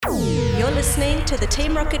listening to the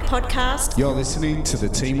Team Rocket Podcast. You're listening to the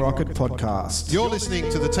Team Rocket Podcast. You're listening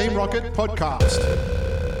to the Team Rocket Podcast.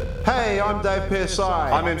 Hey, I'm Dave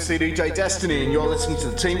Pearsai. I'm MC DJ Destiny, and you're listening to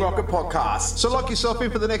the Team Rocket Podcast. So lock yourself in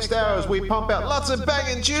for the next hour as we pump out lots of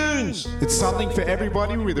banging tunes. It's something for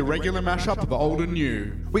everybody with a regular mashup of old and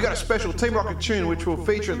new. We got a special Team Rocket tune which we'll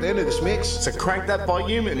feature at the end of this mix. So crank that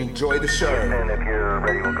volume and enjoy the show. And if you're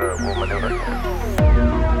ready, we'll maneuver.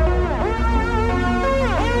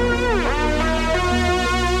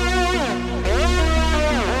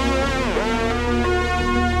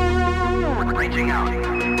 Reaching out.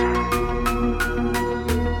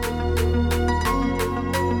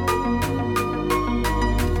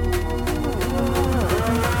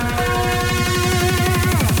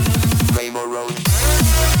 Rainbow Road.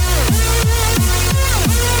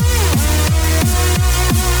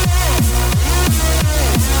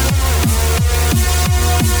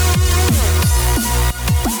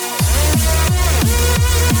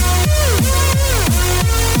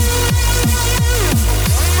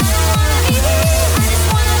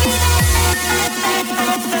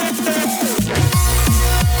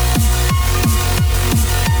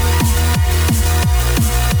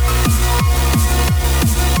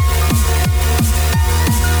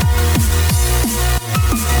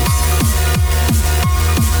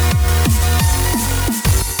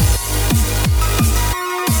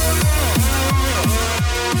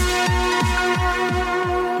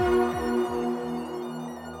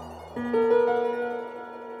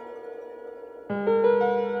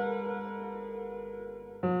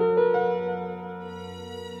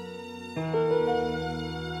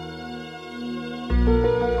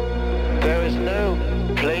 There is no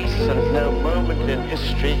place and no moment in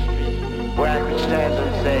history where I could stand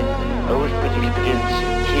and say, arithmetic begins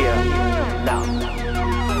here, now.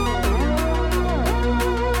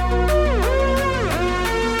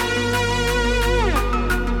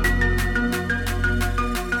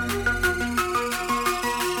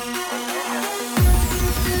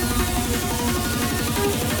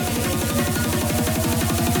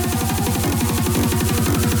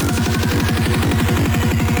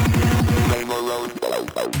 Rainbow Road.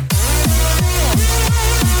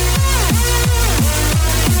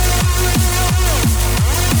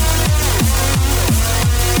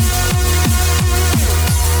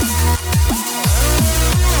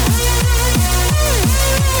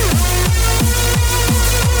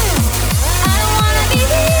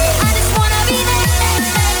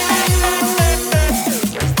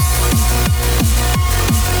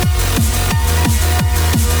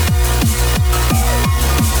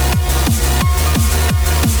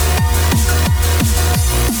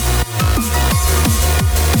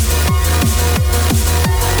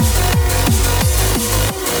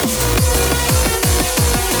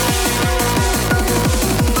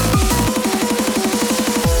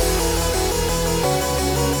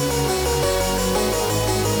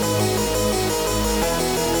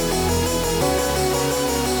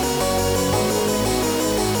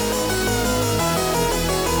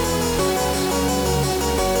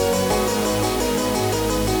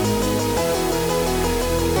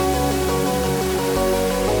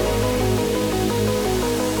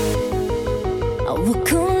 I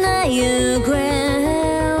walk on higher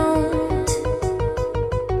ground.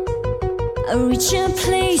 I reach a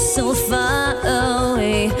place so far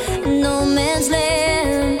away, no man's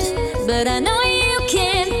land. But I know you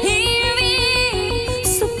can hear me,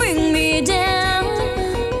 so bring me down,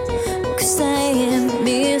 'cause I am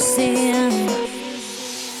missing.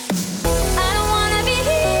 I don't wanna be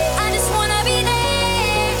here, I just wanna be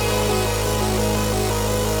there.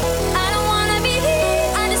 I don't wanna be here,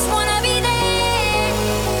 I just wanna be there.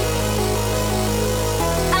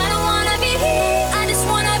 I don't wanna be here, I just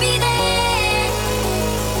wanna be there.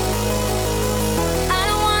 I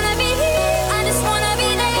don't wanna be here, I just wanna be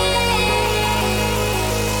there.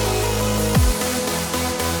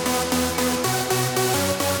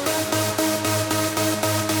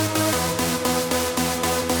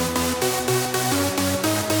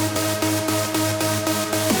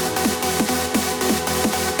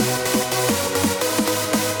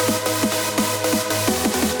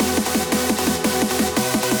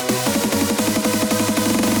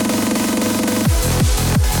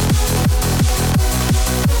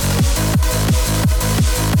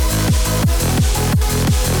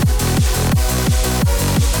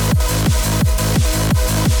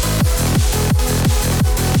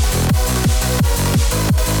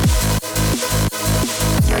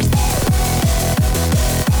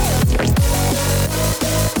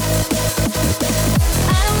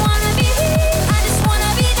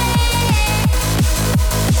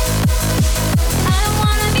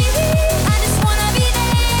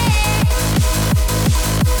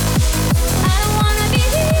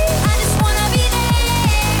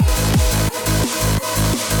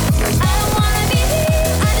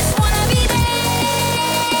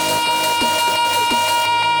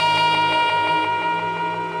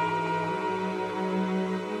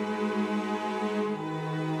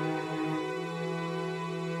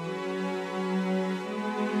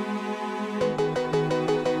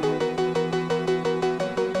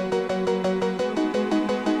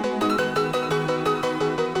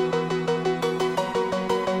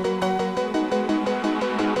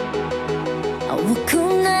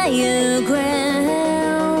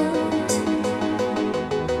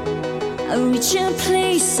 reach a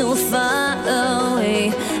place so far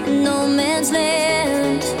away, no man's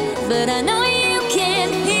land. But I know you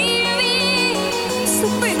can't hear me, so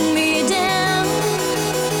bring me down,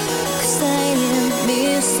 'cause I am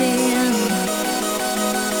missing.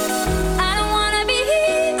 I don't wanna be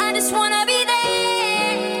here, I just wanna be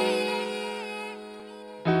there.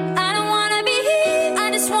 I don't wanna be here, I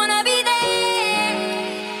just wanna be there.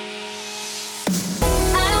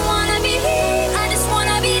 I don't wanna be here, I just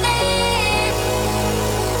wanna be there.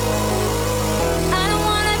 I don't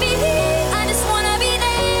wanna be here, I just wanna be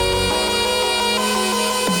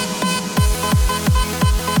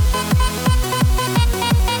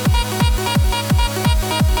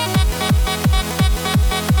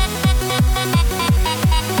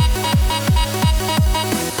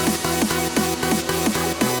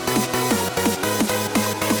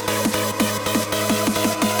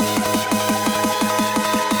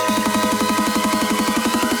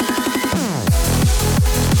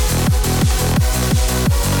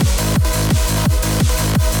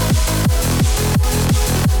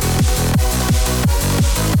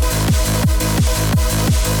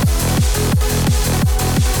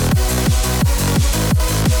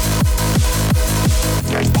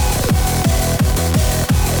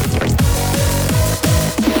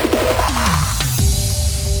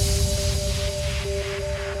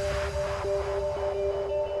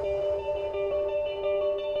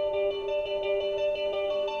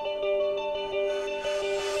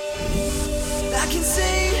I can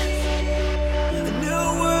see a new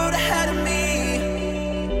world ahead of me.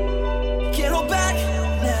 Can't hold back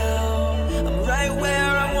now. I'm right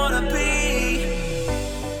where I wanna be.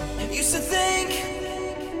 Used to think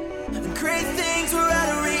great things were out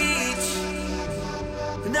of reach,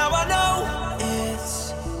 but now I know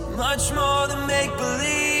it's much more than make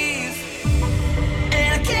believe. And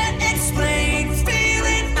I can't explain the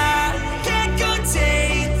feeling I can't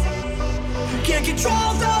contain. Can't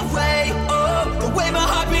control the way my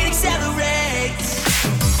heartbeat accelerates.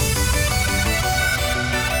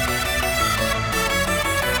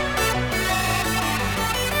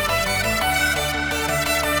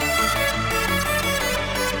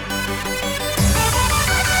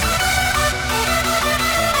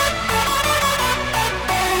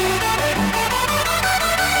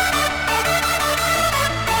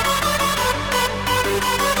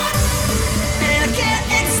 And I can't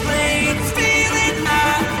explain the feeling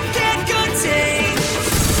I can't contain.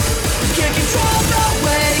 Can't control the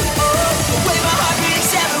way my heartbeat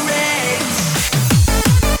accelerates.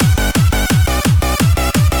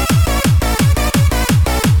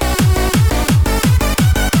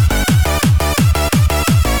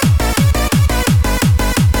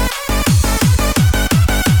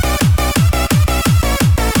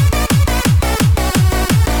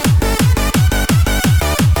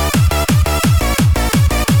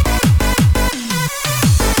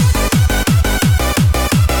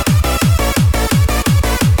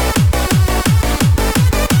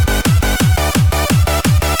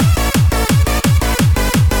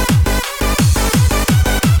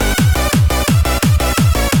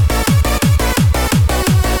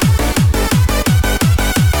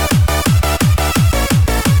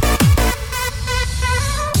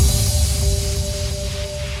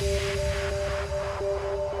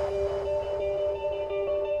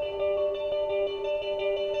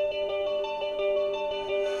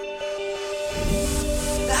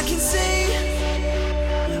 I can see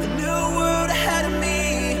a new world ahead of me.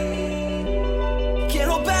 Can't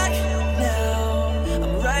hold back now.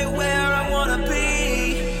 I'm right where I wanna be.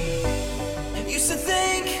 Used to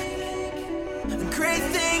think great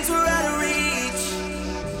things were out of reach,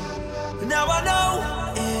 but now I know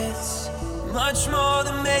it's much more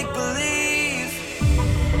than make believe.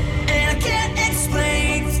 And I can't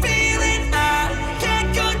explain the feeling I can't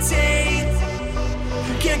contain.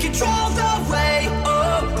 Can't control the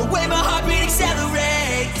way my heart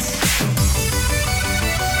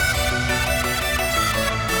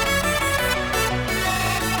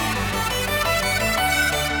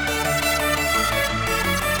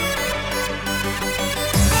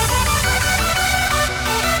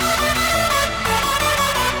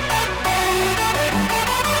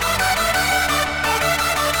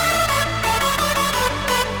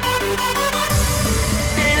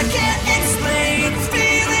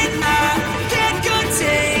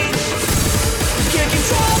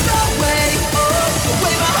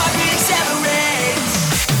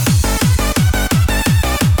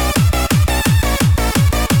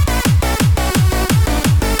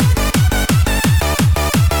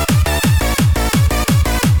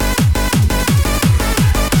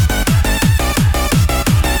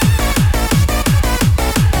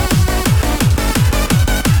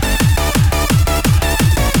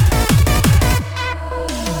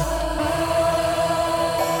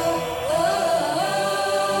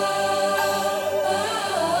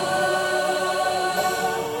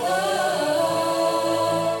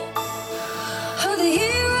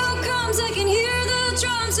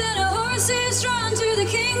drums and our horses run to the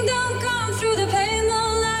kingdom come through the pale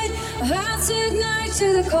moonlight. Our hearts ignite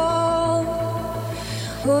to the call.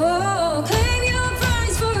 Oh, claim your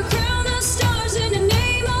prize for a crown of stars. In the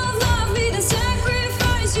name of love, be the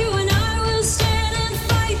sacrifice. You and I will stand and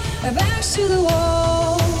fight our backs to the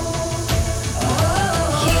wall.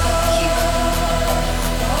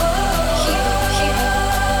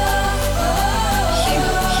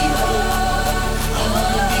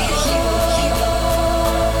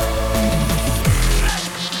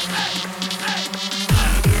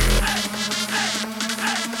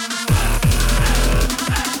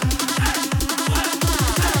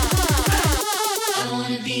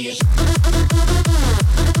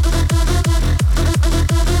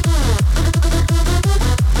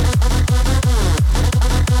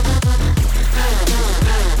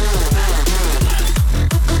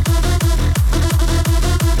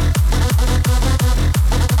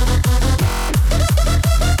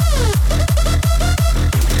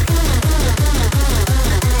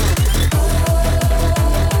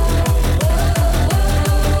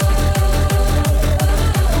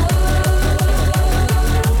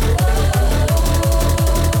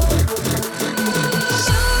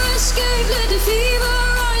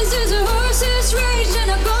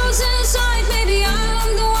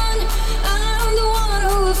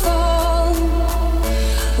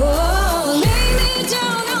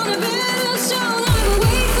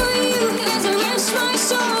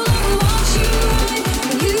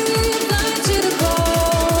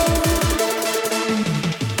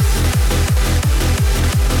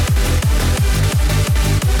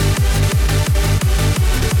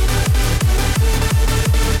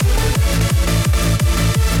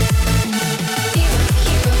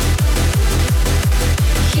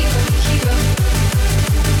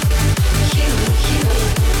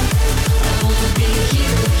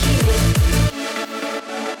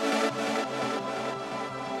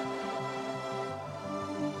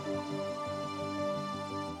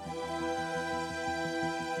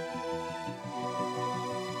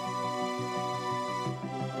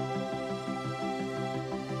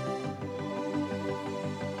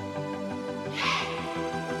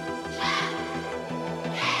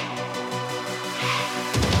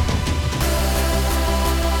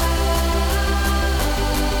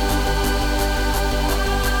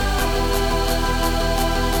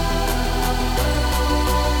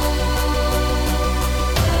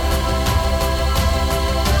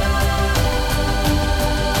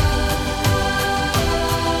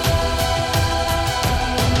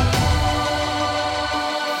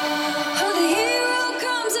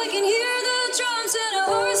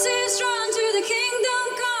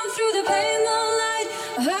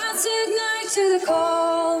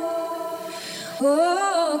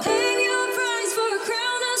 Oh, claim your prize for a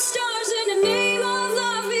crown of stars. In the name of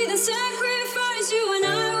love, be the sacrifice. You and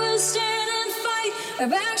I will stand and fight our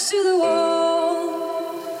backs to the wall.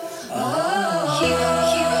 Oh, hero,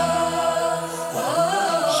 hero.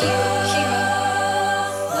 Oh, hero, hero.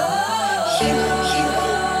 Oh, hero, hero.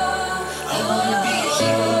 I wanna be a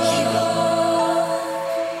hero, hero.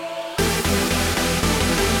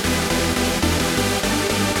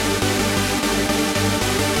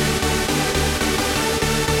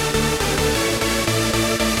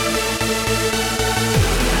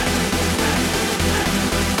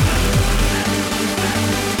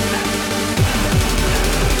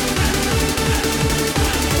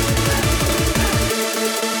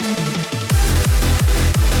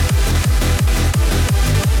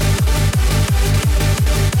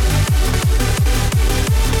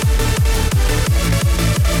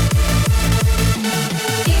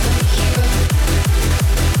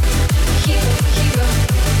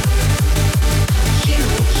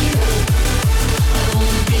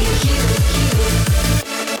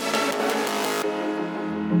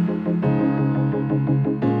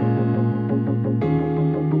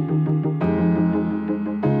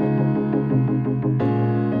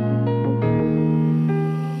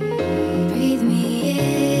 Breathe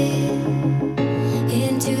me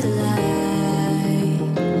into the light.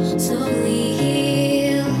 Slowly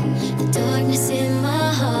heal the darkness in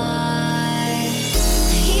my heart.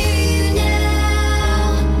 I hear you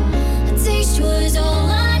now. A taste was all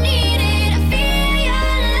I needed. I feel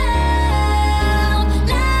your love,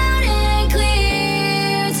 loud and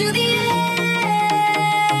clear to the end.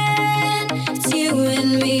 It's you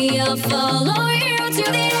and me. I'll follow you to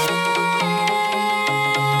the end.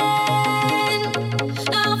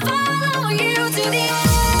 I'll follow you to the end.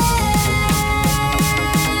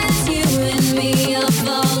 It's you and me. I'll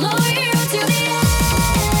follow you to the end.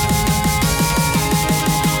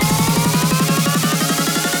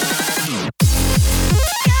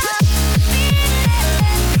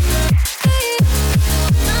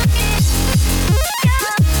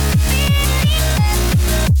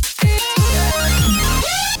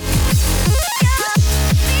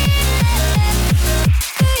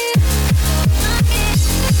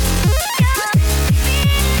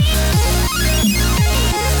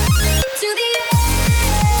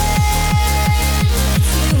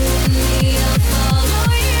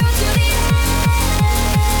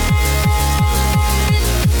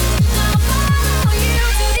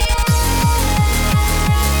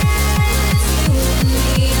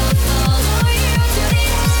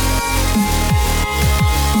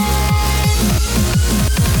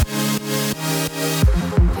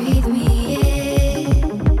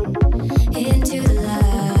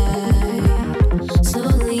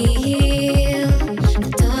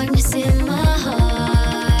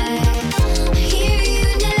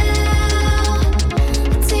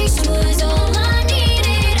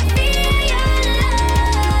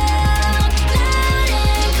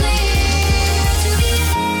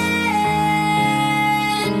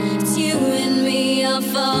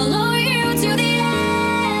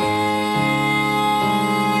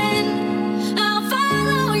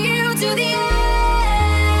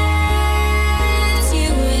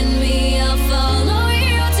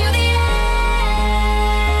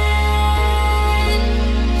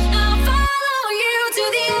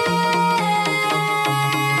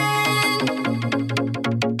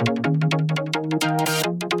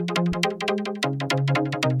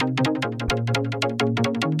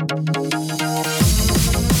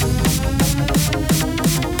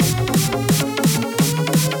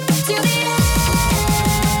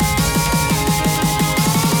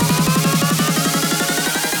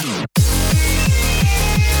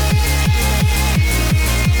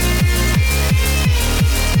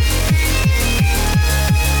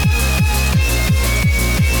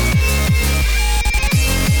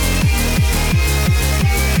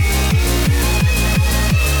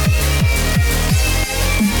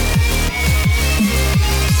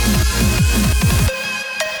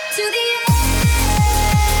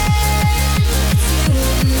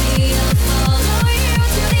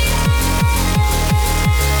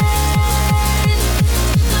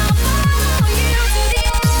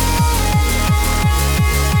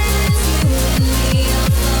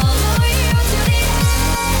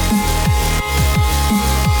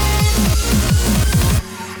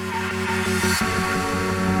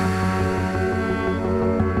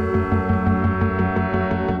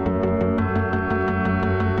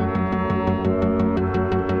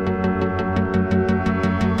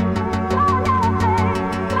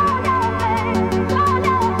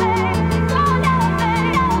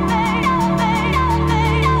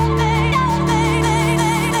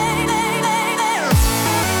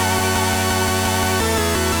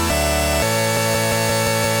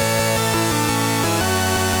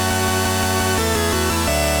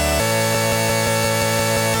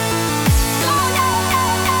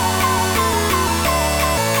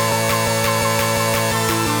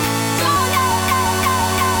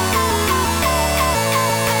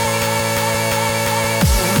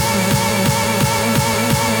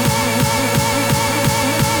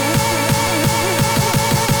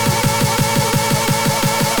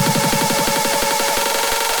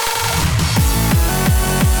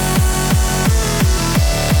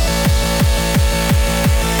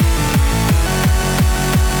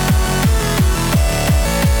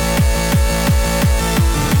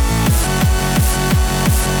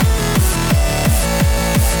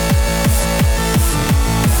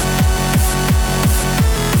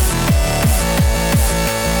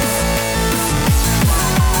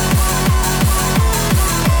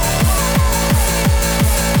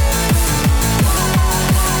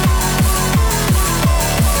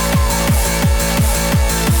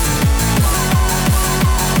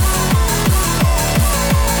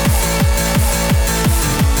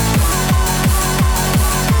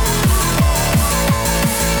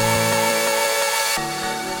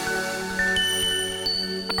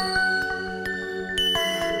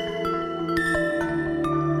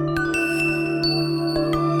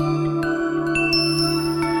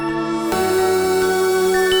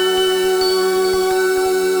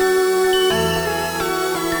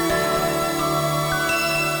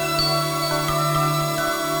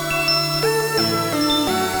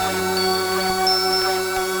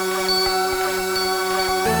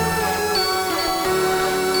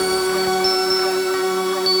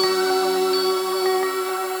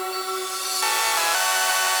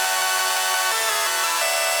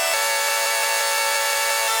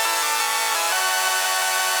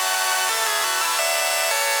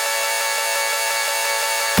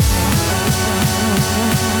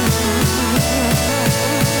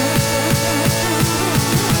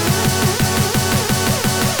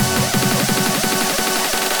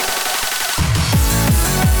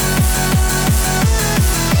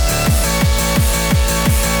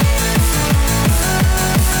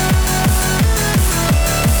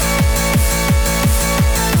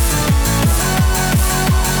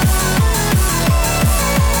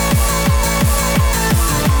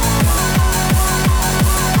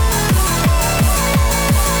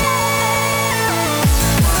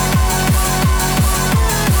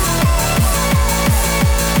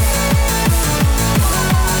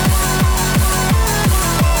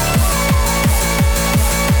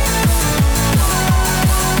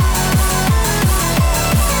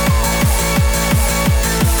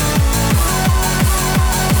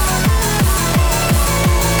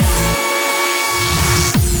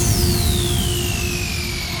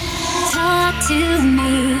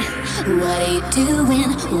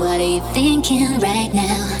 doing? What are you thinking right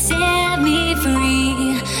now? Set me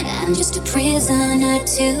free. I'm just a prisoner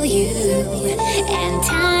to you. And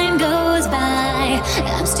time goes by.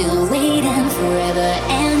 I'm still waiting forever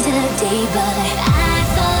and a day, but I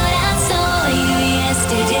thought I saw you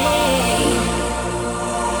yesterday.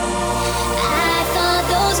 I thought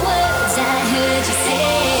those words I heard you say.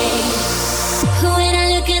 When I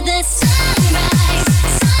look at the sunrise,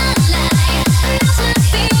 sunlight, nothing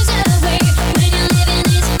feels away. When you're living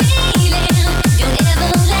this feeling, don't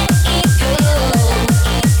ever let it go.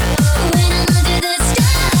 When I'm under the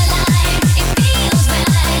starlight, it feels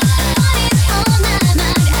right. What is on my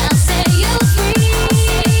mind? I'll set you free.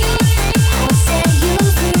 I'll set you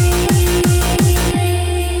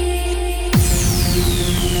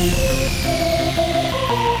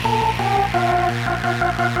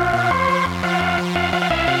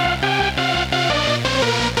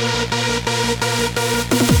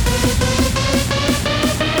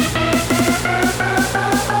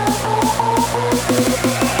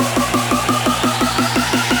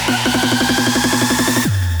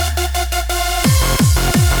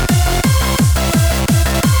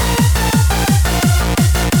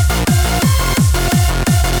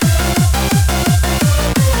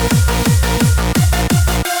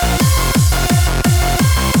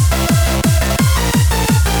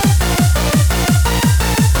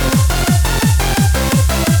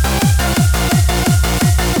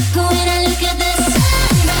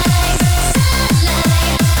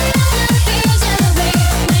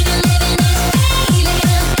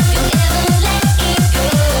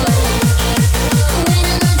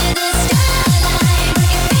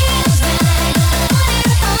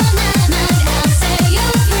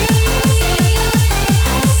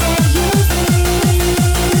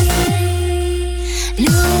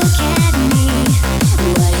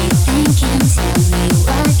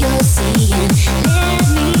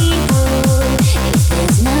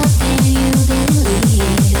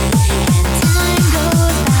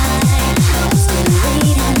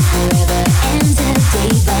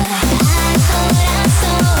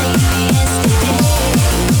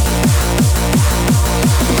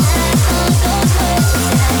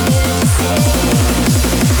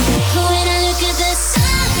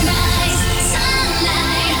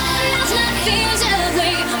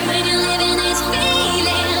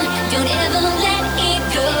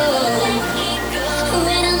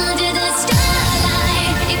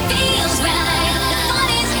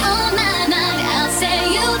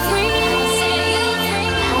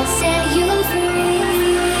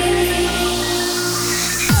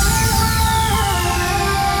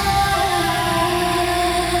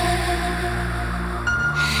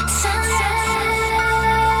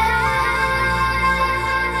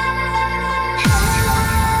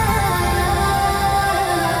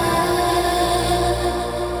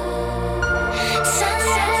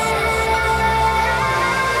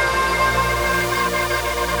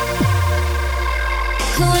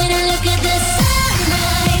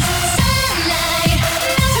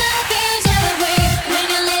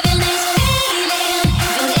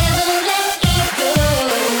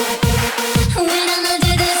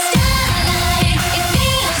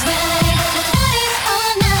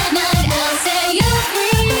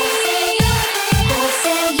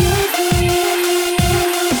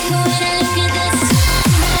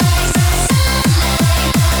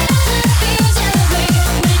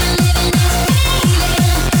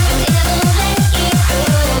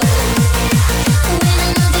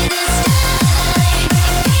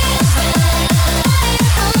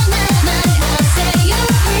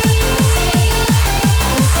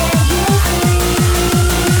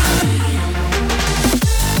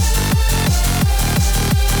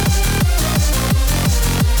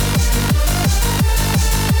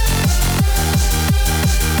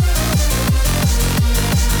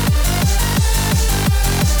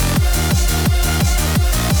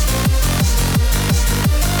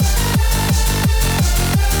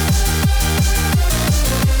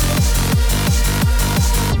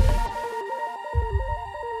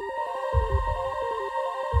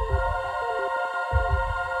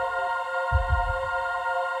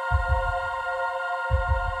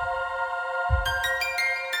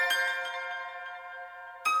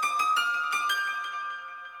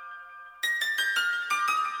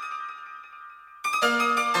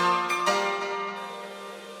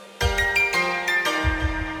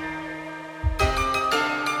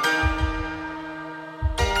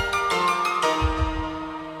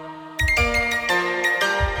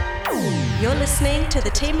You're listening to the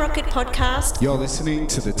Team Rocket podcast. You're listening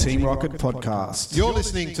to the Team Rocket podcast. You're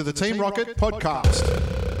listening to the Team Rocket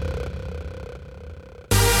podcast.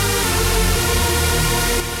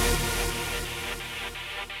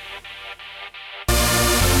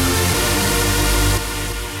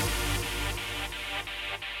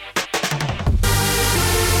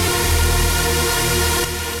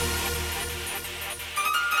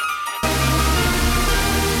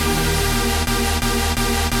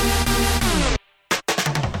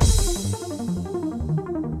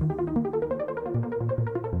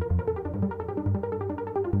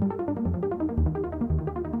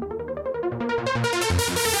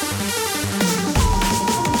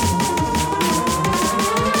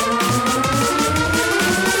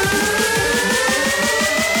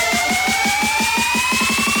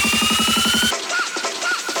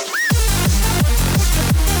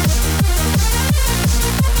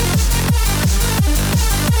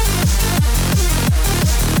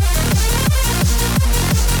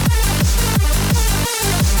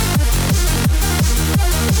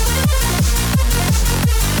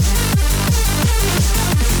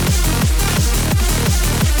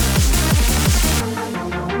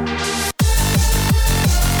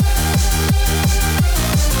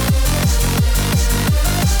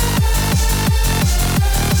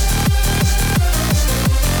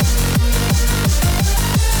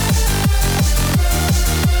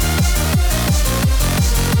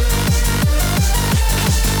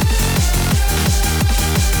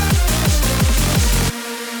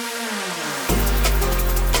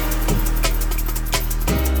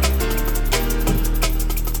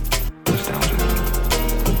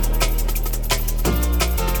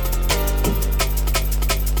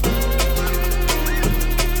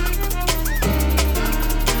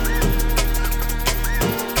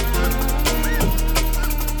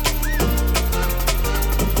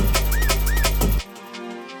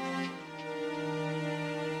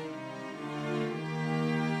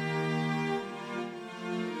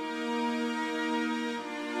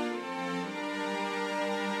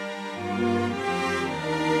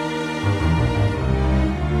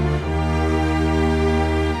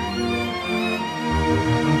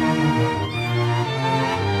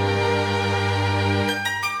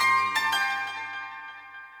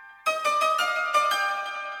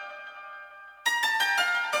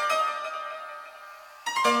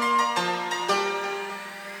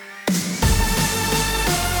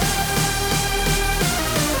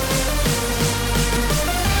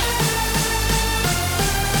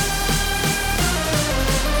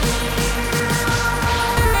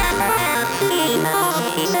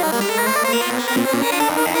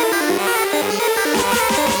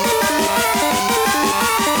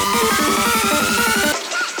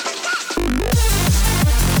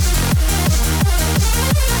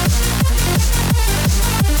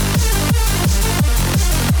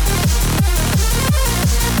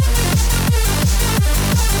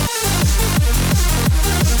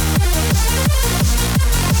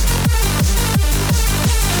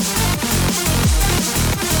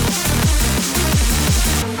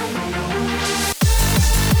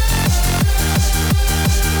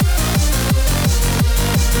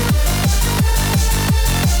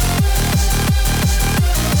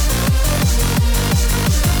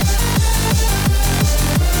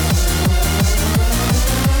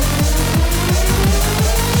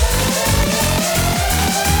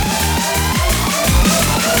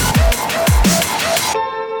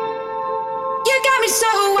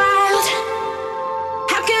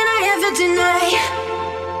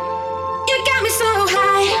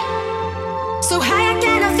 So high I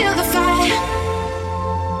cannot feel the fire.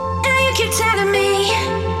 And you keep telling me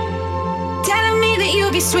that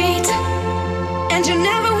you'll be sweet, and you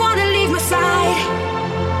never wanna leave my side.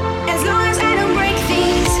 As long as I don't break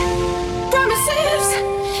these promises,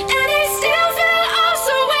 and I still feel oh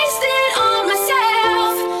so wasted on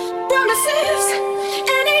myself. Promises,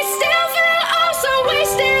 and I still feel oh so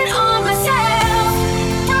wasted on myself.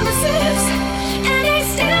 Promises, and I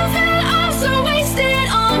still feel oh so wasted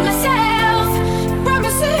on myself.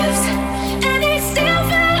 Promises, and I still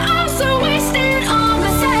feel oh so wasted on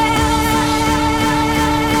myself.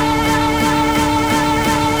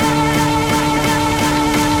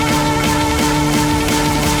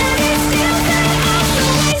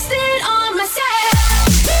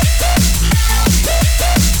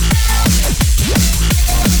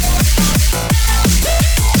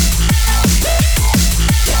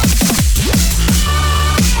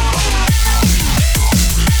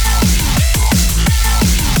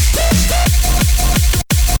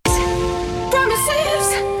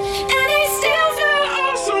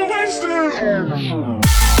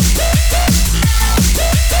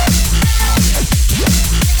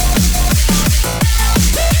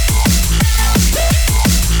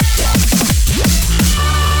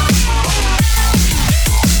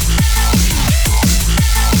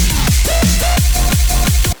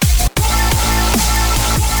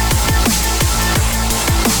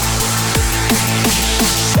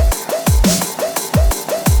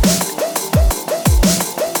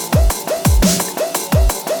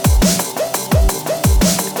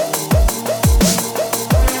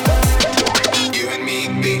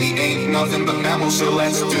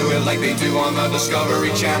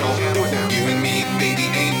 Discovery Channel. You and me, baby,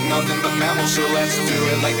 ain't nothing but mammals, so let's do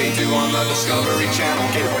it like they do on the Discovery Channel.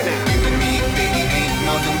 You and me, baby, ain't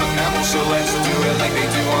nothing but mammals, so let's do it like they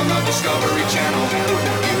do on the Discovery Channel.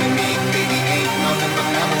 You and me, baby, ain't nothing but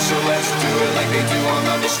mammals, so let's do it like they do on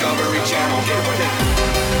the Discovery Channel. Do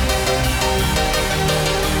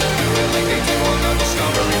it like they do on the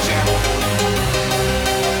Discovery Channel. Do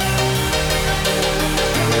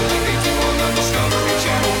it like they do on the Discovery Channel. Discovery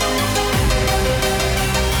Channel.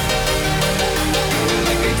 Do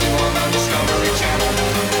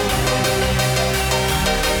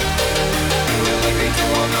it like they do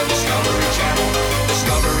on the Discovery Channel.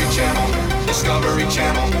 Discovery Channel. Discovery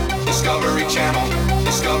Channel. Discovery Channel.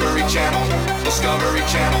 Discovery Channel. Discovery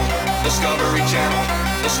Channel. Discovery Channel.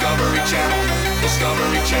 Discovery Channel.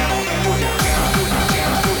 Discovery Channel.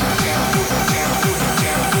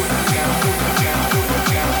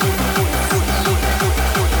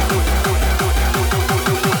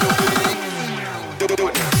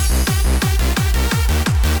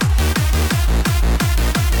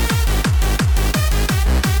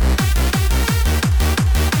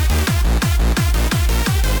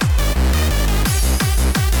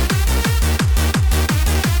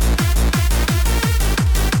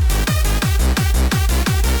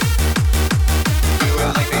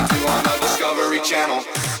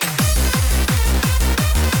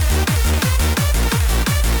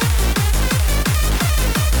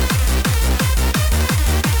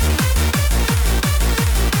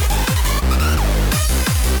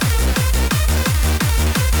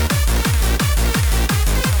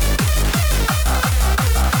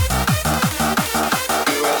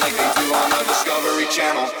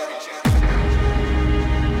 Channel.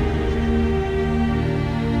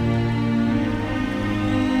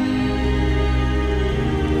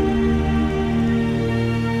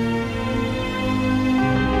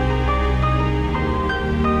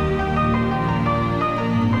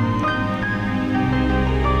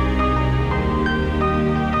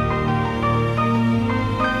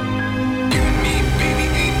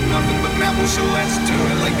 So let's do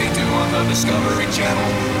it like they do on the Discovery Channel.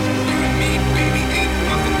 You and me, baby, ain't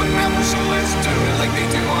nothing but mammals. So let's do it like they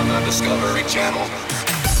do on the Discovery Channel.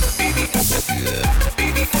 Baby, baby, baby,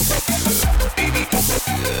 baby,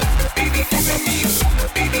 you and me,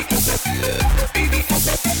 baby, baby, baby, baby, baby, you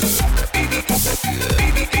and me,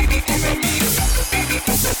 baby,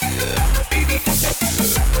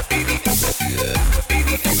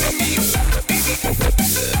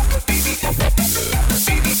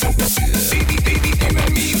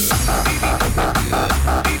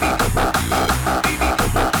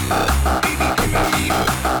 baby,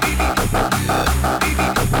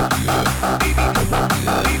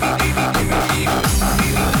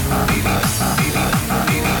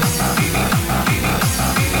 baby,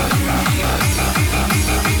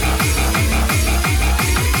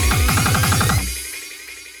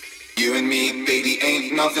 you and me, baby, You and me, baby,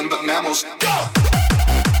 ain't nothing but mammals. Go!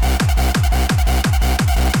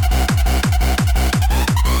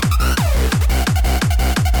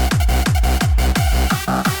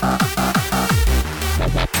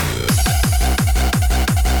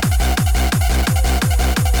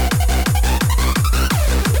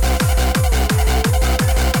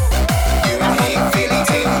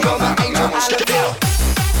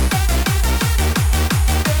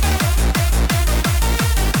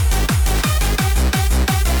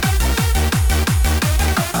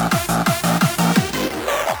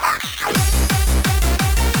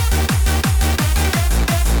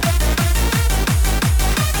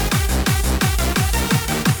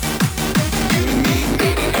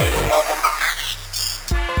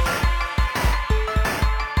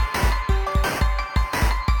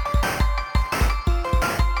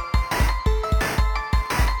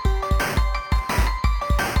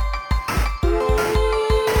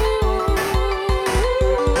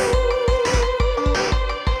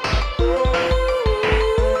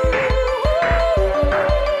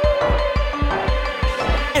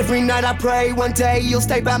 Every night I pray one day you'll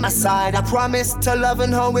stay by my side. I promise to love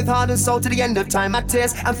and hold with heart and soul to the end of time. My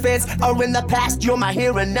tears and fears are in the past. You're my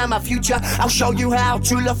here and now my future. I'll show you how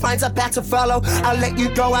true love finds a path to follow. I'll let you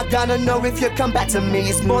go, I gotta know if you come back to me.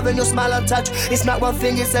 It's more than your smile or touch. It's not one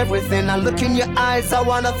thing, it's everything. I look in your eyes, I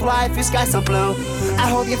wanna fly if your sky's so blue. I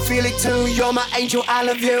hope you feel it too. You're my angel, I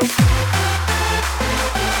love you.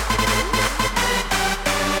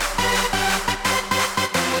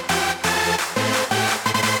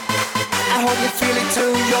 I hope you feel it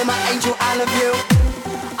too. You're my angel, I love you.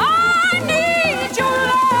 I need your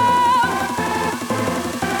love.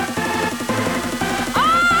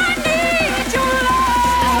 I need your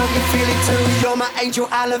love. I hope you feel it too. You're my angel,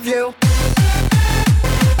 I love you.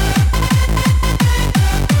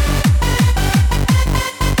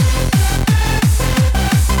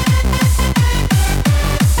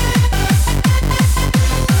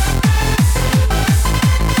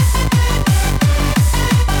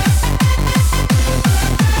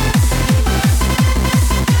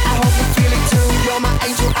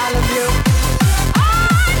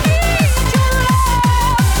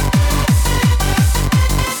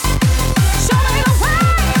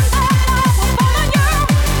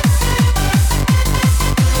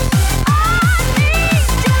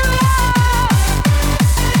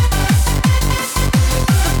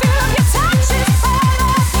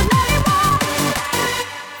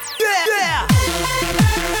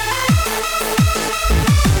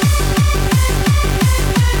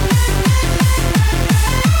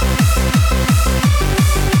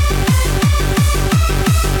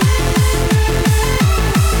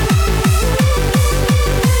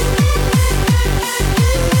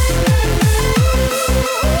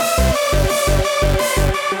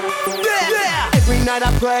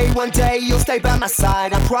 One day you'll stay by my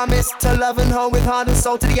side. I promise to love and hold with heart and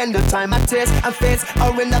soul to the end of time. My tears and fears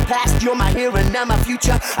are in the past. You're my here and now my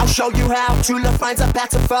future. I'll show you how true love finds a path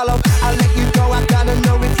to follow. I'll let you go, I gotta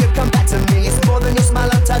know if you come back to me. It's more than your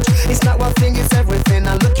smile or touch. It's not one thing, it's everything.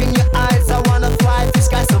 I look in your eyes, I wanna fly if the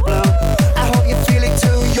sky's so blue. I hope you feel it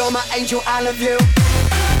too. You're my angel, I love you.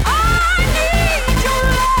 I need your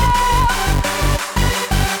love.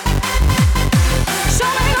 Show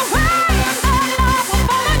me the way.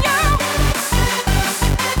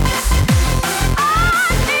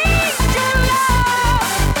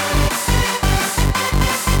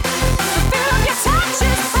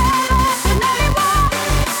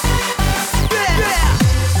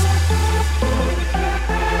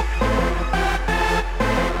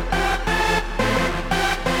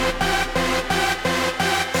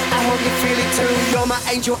 You're my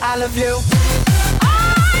angel, I love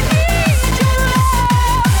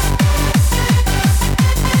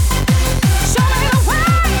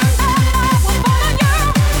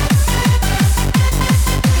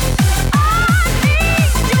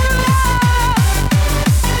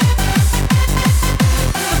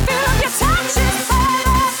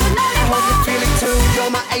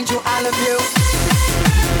you.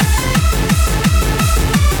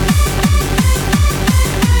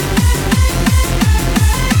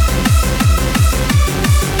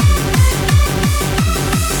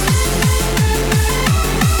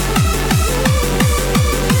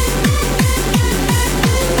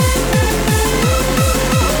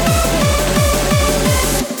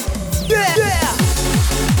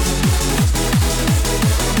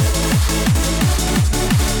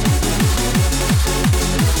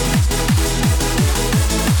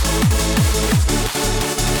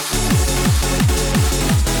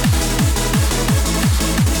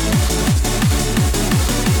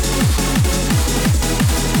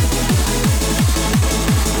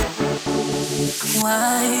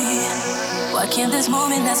 Why can't this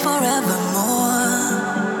moment last forevermore?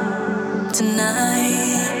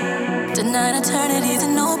 Tonight eternity's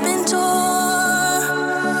an open door.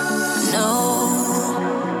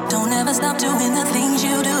 No, don't ever stop doing the things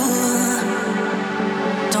you do.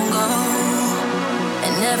 Don't go,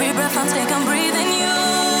 and every breath I take, I'm breathing you.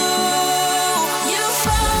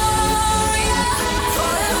 Euphoria,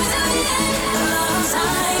 forever till the end of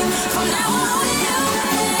time. From now on, you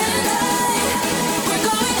and I, we're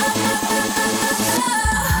going up, up, up, up, up,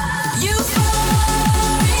 up.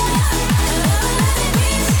 Euphoria, everlasting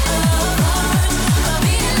beats of hearts, a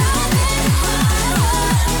beating loud in my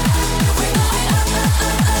heart. We're going up, up,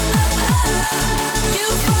 up, up, up, up.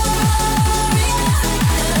 Euphoria,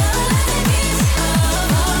 everlasting beats of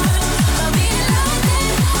hearts, a beating loud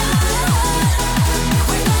in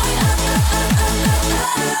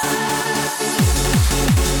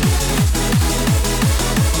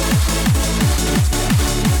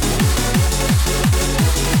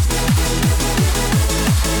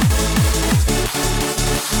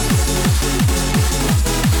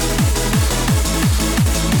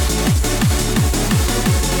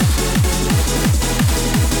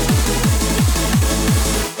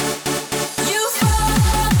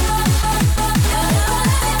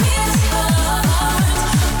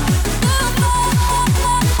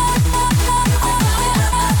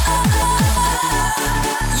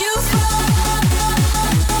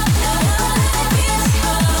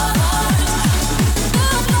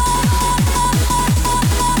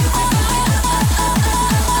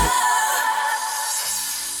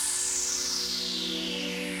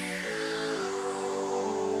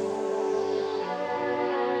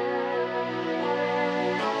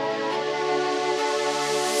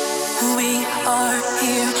We are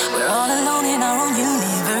here, we're all alone in our own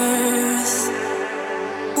universe.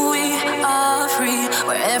 We are free,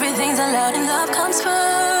 where everything's allowed and love comes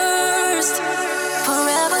first.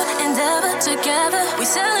 Forever and ever together, we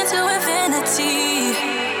sail into infinity.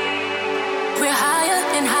 We're higher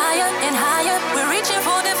and higher and higher, we're reaching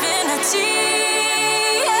for divinity.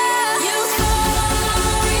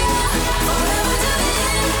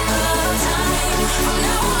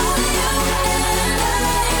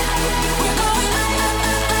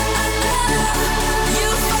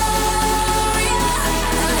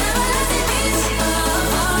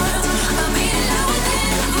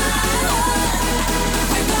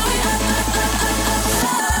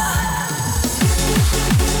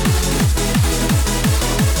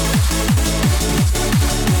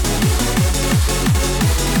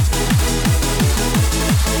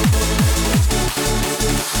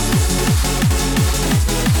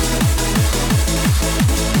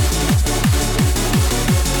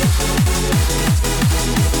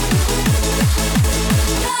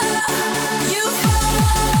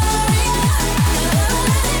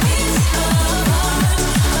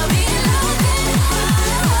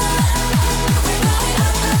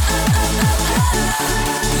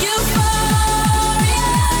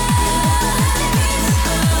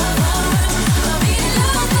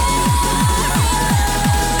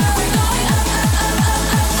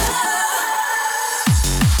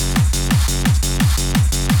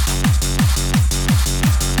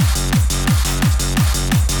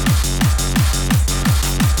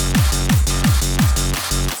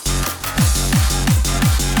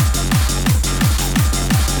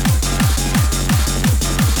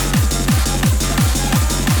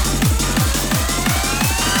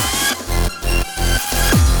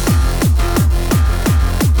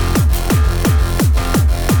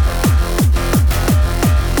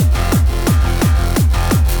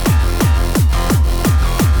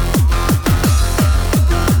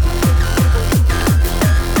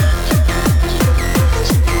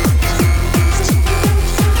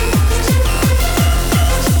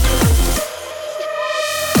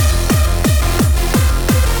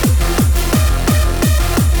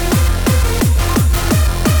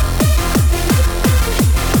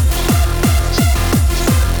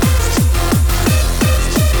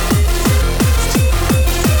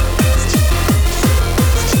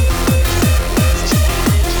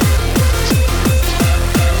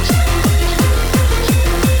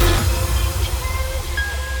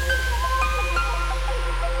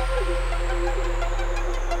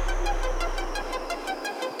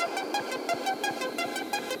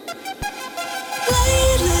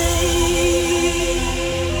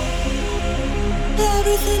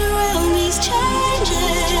 Everything around me's changing.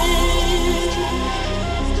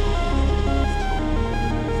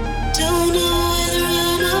 Don't know whether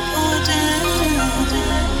I'm up or down.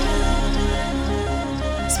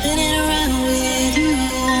 Spinning around with you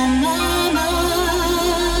on my mind,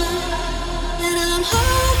 and I'm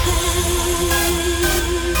hoping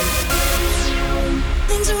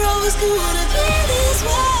things are always gonna be this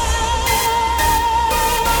way.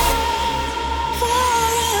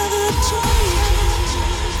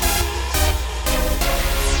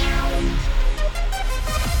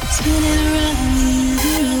 Spinning around with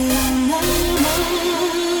you on my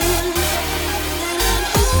mind, and I'm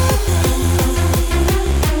hoping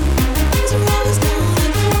things are always gonna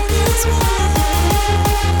be this way.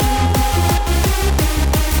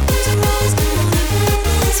 Things are always gonna be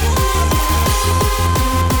this way.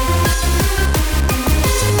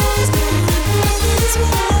 Things are always gonna be this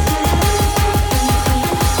way.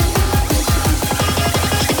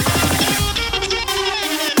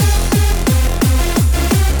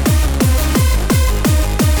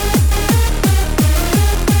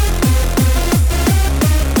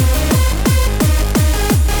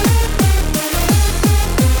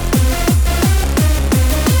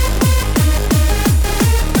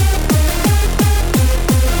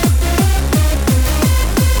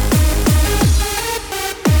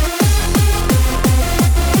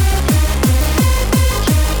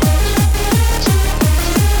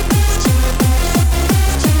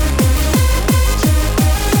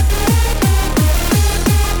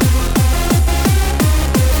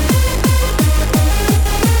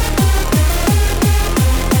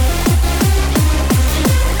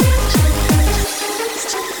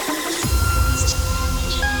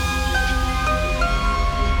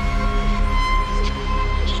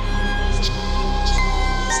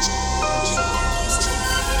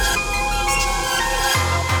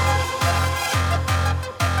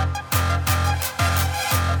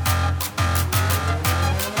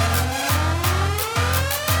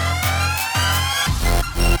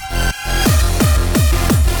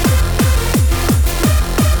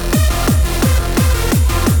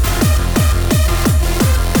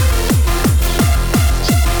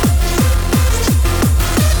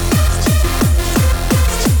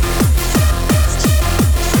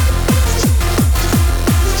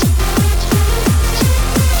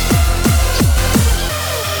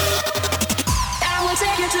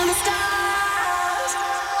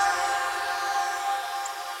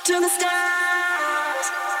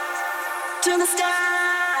 to the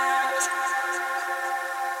stars.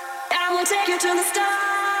 I will take you to the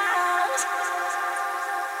stars.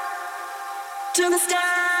 To the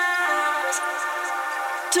stars.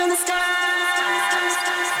 To the stars.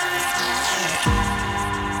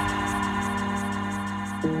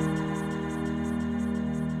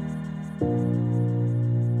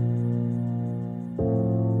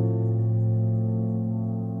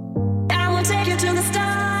 Take you to the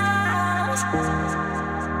stars,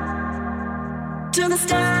 to the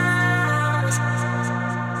stars,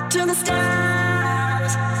 to the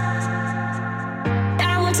stars. I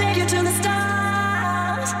will take you to the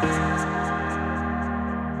stars,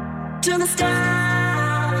 to the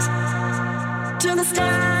stars, to the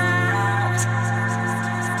stars.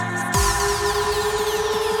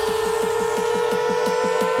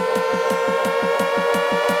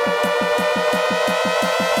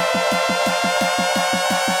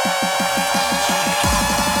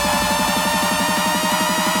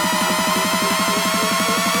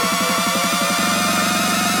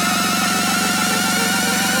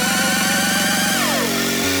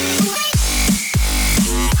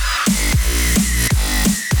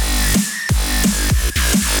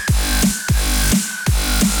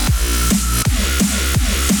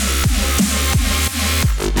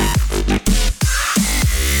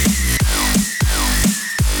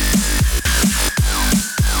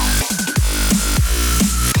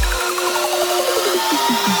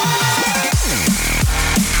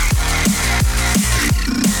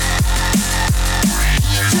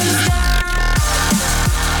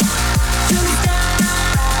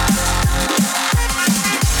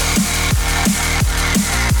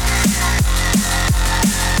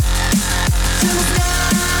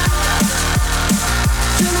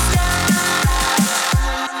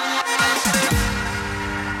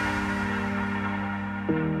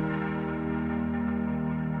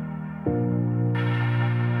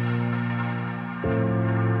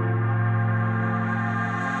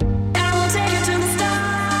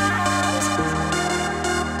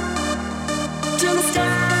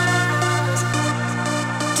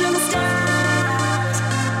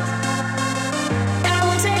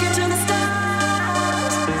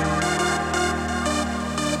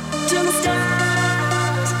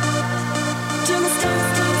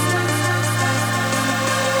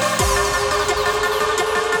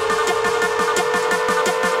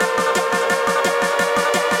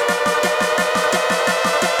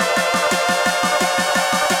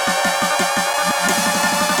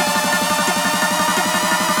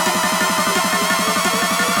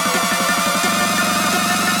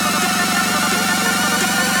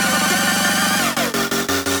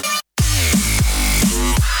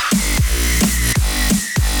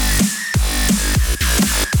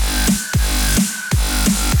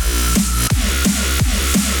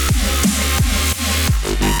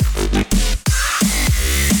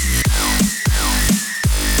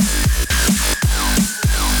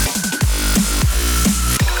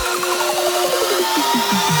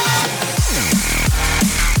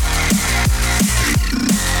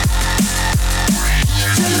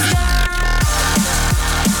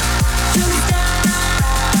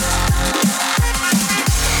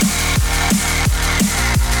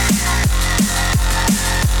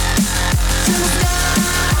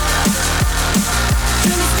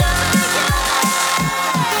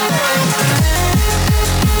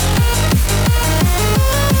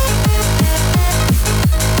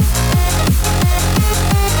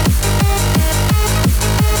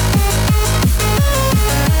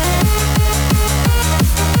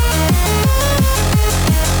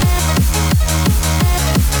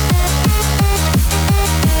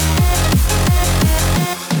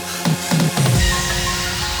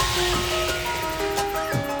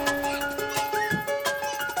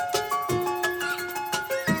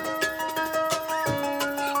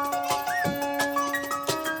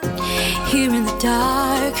 Here in the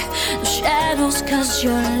dark, no shadows, 'cause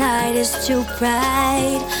your light is too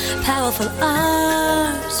bright. Powerful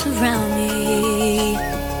arms around me.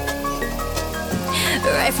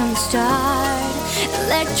 Right from the start,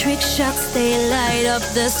 electric shocks, they light up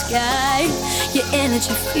the sky. Your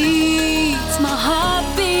energy feeds my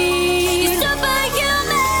heartbeat. You're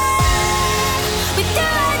superhuman. With you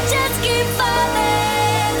I just keep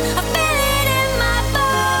falling. I feel it in my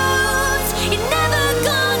bones. You're never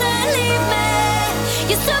gonna leave me.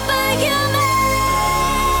 You're superhuman.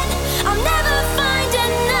 I'll never find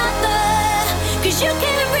another, 'cause you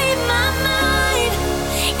can read my mind.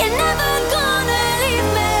 You're never gonna leave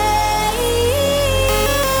me.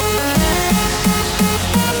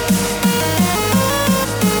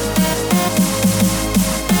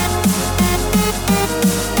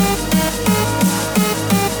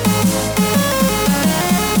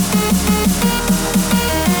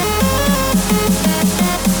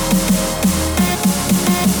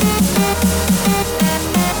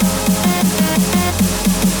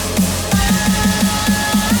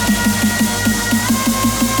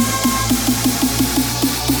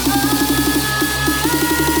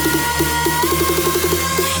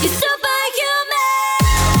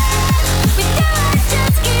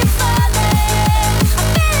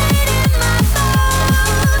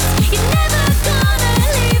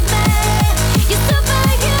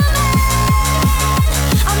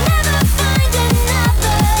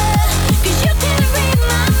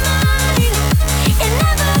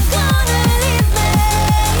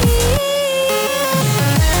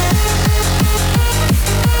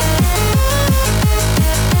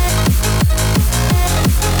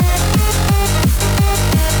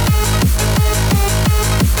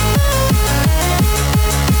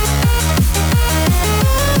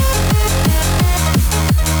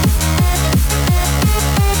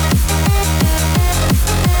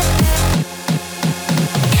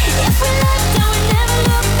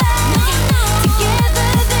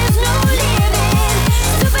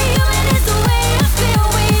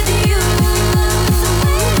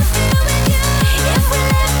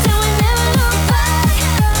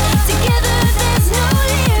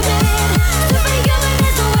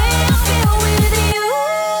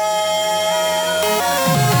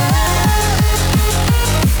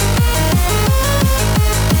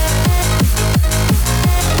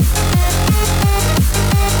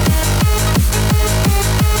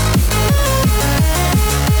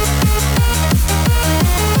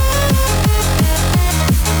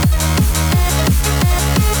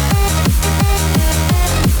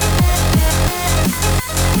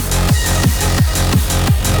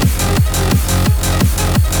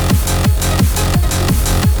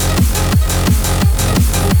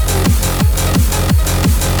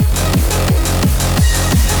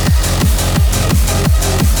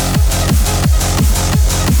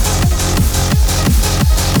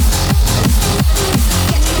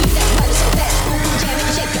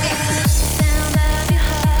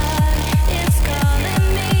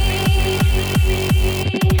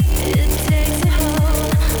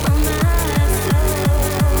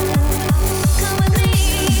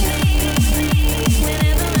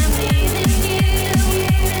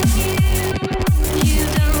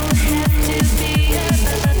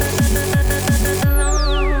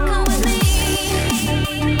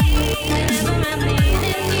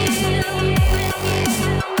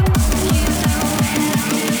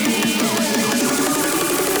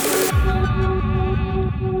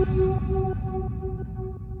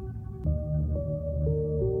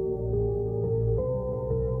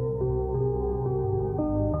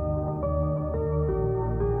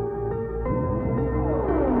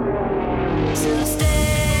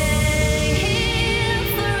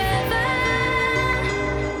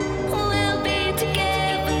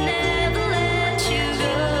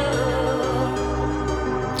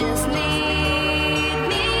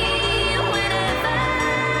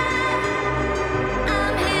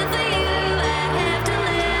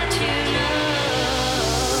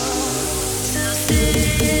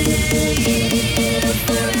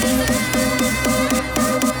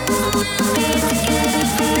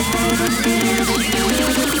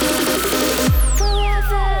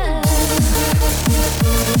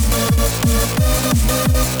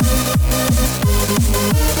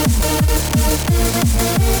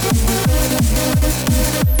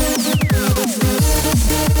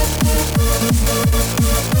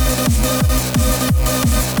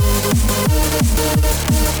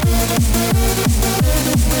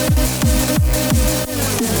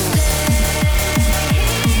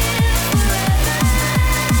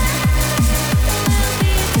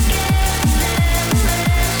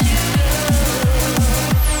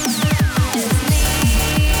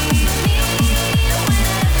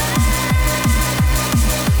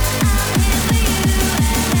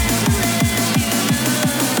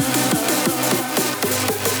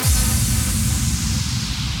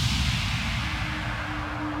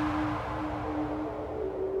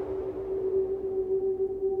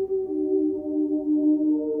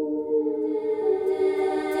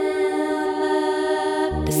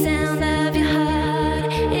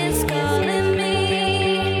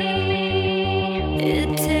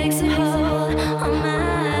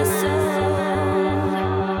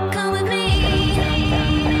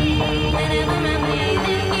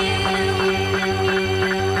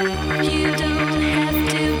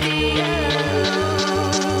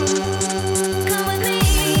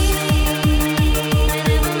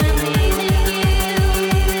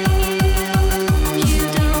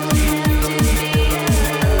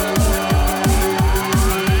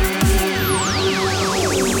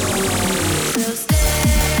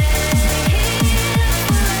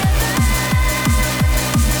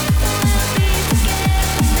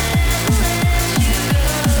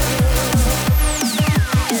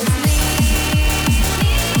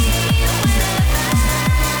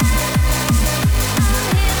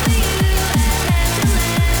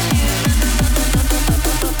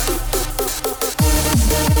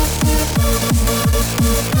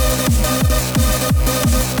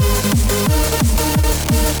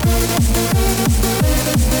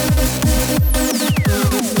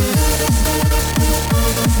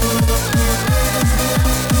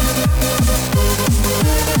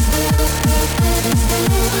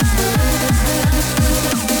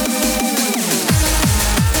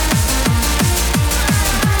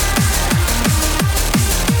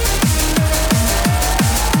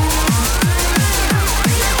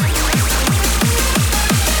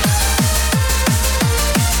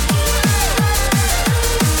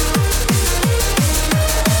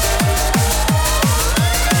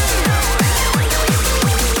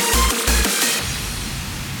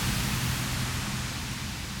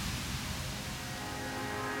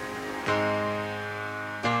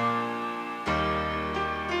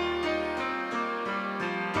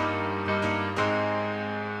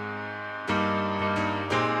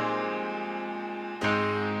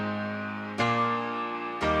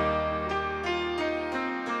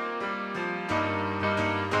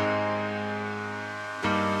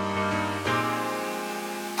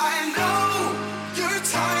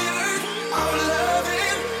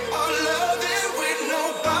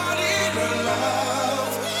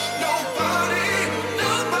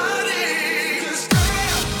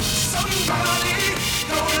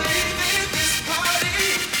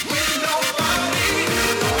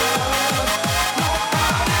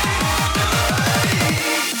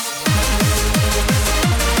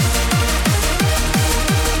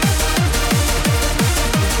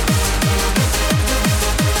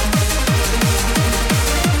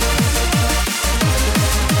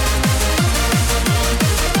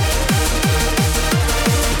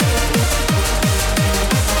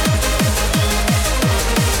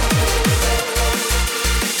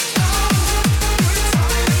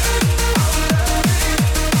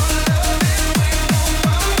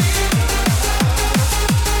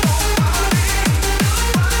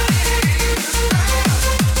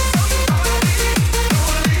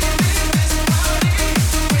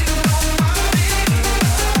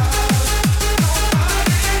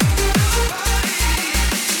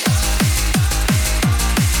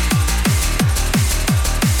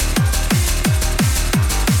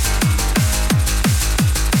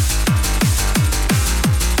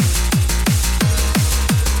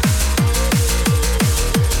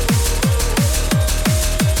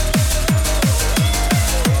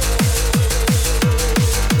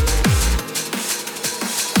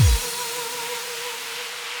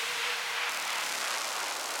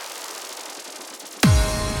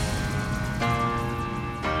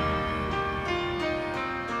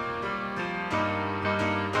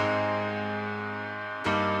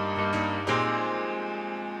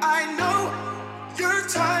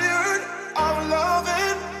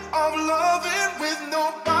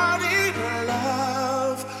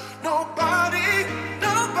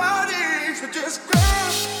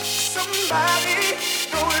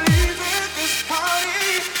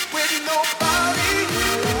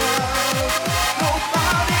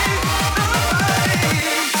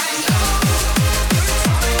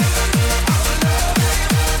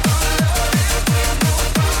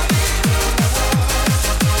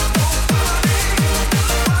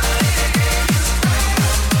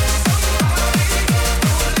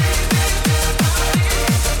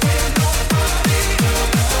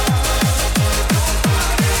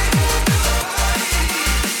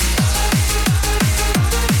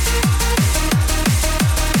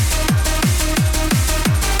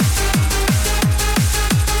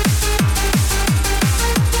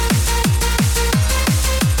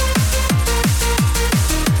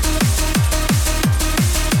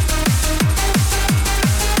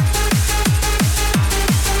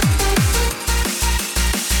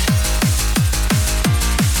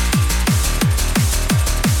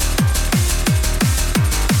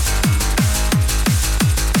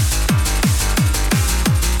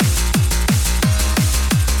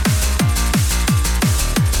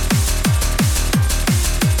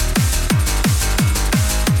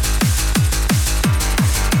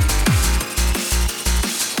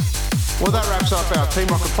 Team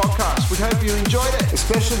Rocket podcast. We hope you enjoyed it.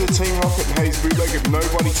 Especially the Team Rocket and Hayes bootleg of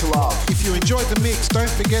Nobody to Love. If you enjoyed the mix, don't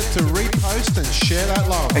forget to repost and share that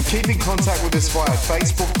love. And keep in contact with us via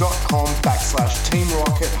facebook.com/Team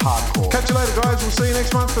Rocket Hardcore. Catch you later, guys. We'll see you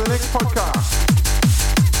next month for the next podcast.